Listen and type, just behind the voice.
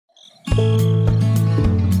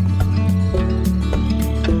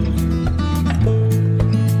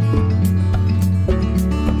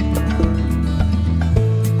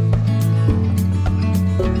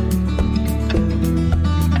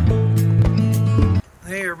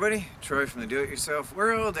everybody, Troy from the Do-It-Yourself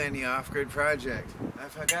World and the Off-Grid Project.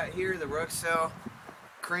 I've got here the Rugcel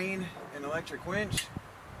crane and electric winch,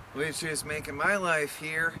 which is making my life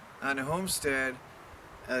here on the homestead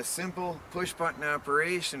a simple push-button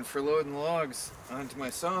operation for loading logs onto my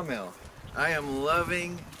sawmill. I am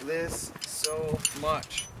loving this so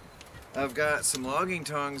much. I've got some logging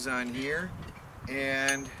tongs on here,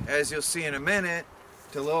 and as you'll see in a minute,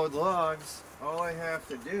 to load logs, all I have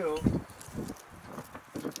to do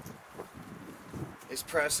is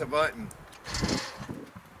press a button.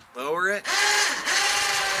 Lower it,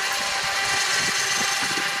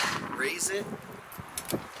 raise it,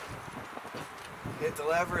 hit the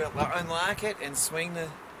lever, unlock it, and swing the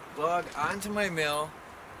log onto my mill,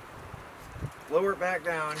 lower it back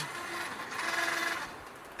down,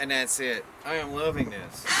 and that's it. I am loving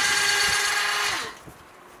this.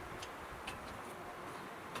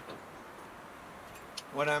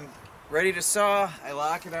 When I'm ready to saw, I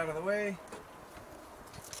lock it out of the way,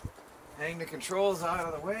 hang the controls out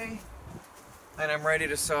of the way, and I'm ready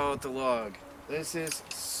to saw out the log. This is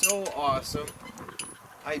so awesome.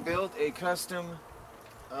 I built a custom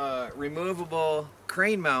removable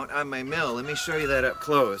crane mount on my mill. Let me show you that up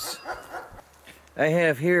close. I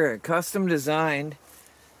have here a custom designed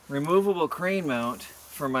removable crane mount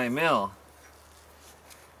for my mill.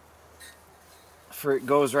 It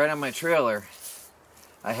goes right on my trailer.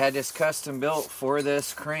 I had this custom built for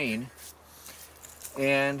this crane,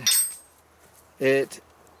 and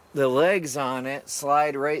the legs on it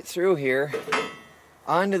slide right through here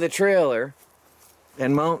onto the trailer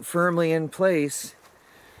and mount firmly in place,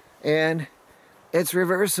 and it's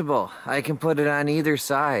reversible. I can put it on either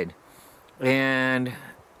side, and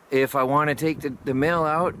if I want to take the mill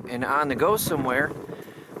out and on the go somewhere,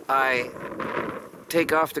 I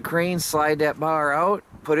take off the crane, slide that bar out,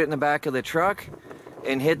 put it in the back of the truck,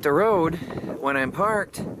 and hit the road. When I'm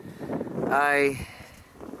parked, I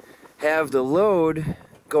have the load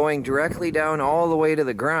going directly down all the way to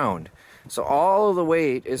the ground. So all of the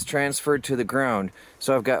weight is transferred to the ground.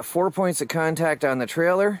 So I've got 4 points of contact on the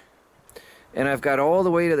trailer, and I've got all the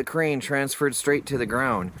weight of the crane transferred straight to the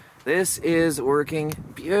ground. This is working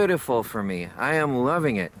beautiful for me. I am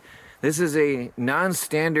loving it. This is a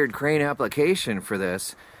non-standard crane application for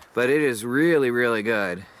this, but it is really, really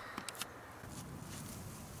good.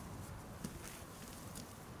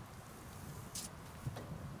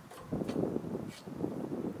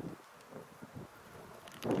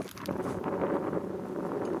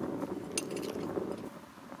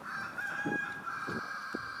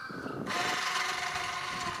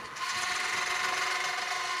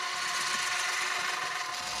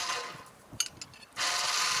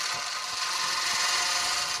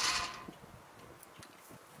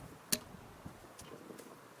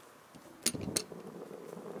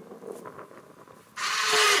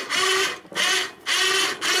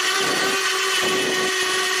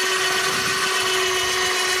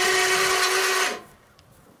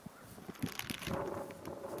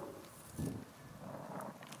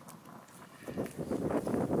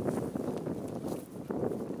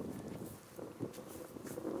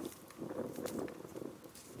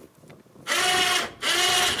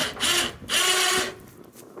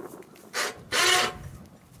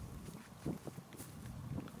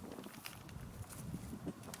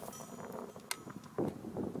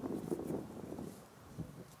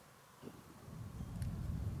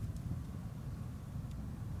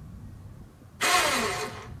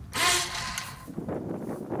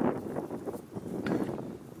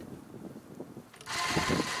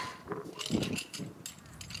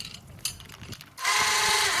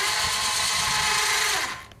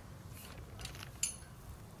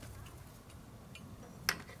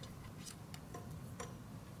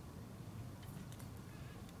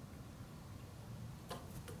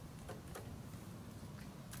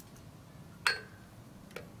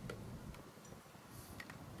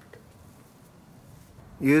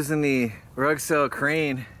 Using the Rugcel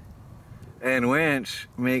crane and winch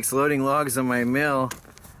makes loading logs on my mill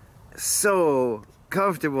so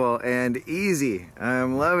comfortable and easy.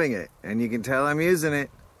 I'm loving it, and you can tell I'm using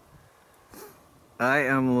it. I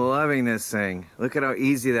am loving this thing. Look at how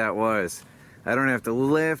easy that was. I don't have to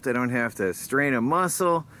lift, I don't have to strain a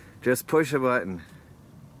muscle, just push a button.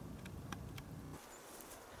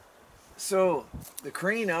 So the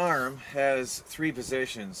crane arm has 3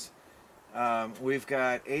 positions. We've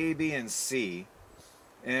got A, B, and C.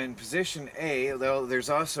 In position A, though, there's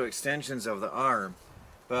also extensions of the arm,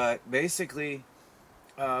 but basically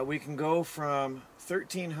we can go from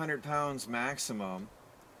 1,300 pounds maximum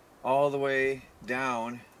all the way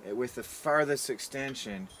down with the farthest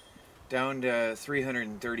extension down to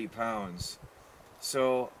 330 pounds.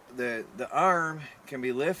 So the arm can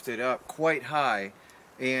be lifted up quite high,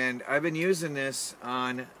 and I've been using this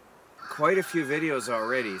on quite a few videos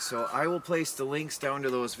already, so I will place the links down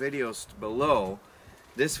to those videos below.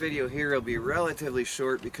 This video here will be relatively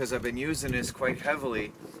short because I've been using this quite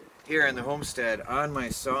heavily here in the homestead on my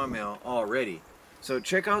sawmill already. So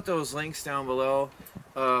check out those links down below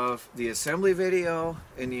of the assembly video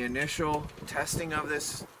and the initial testing of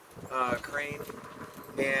this crane,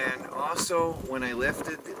 and also when I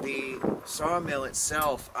lifted the sawmill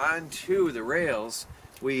itself onto the rails.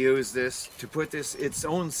 We used this to put its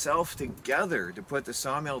own self together, to put the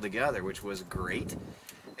sawmill together, which was great.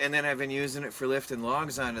 And then I've been using it for lifting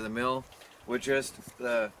logs onto the mill with just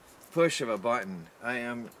the push of a button. I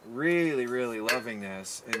am really, really loving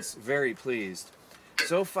this and very pleased.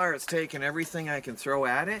 So far it's taken everything I can throw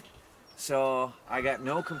at it, so I got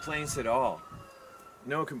no complaints at all.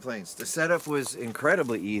 No complaints. The setup was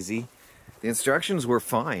incredibly easy. The instructions were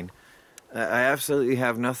fine. I absolutely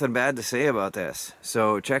have nothing bad to say about this.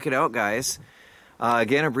 So check it out, guys.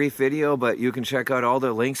 Again, a brief video, but you can check out all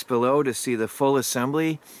the links below to see the full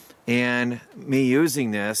assembly and me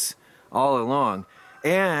using this all along.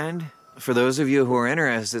 And for those of you who are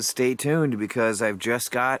interested, stay tuned because I've just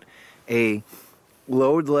got a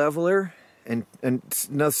load leveler and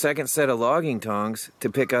a second set of logging tongs to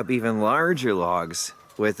pick up even larger logs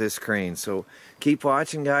with this crane. So keep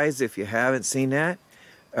watching, guys, if you haven't seen that.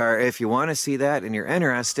 Or if you want to see that and you're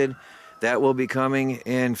interested, that will be coming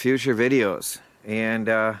in future videos. And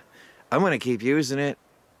I'm going to keep using it.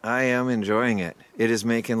 I am enjoying it. It is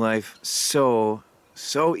making life so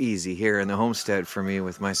easy here in the homestead for me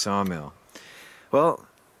with my sawmill. Well,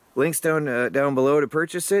 links down below to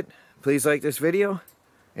purchase it. Please like this video,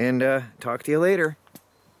 and talk to you later.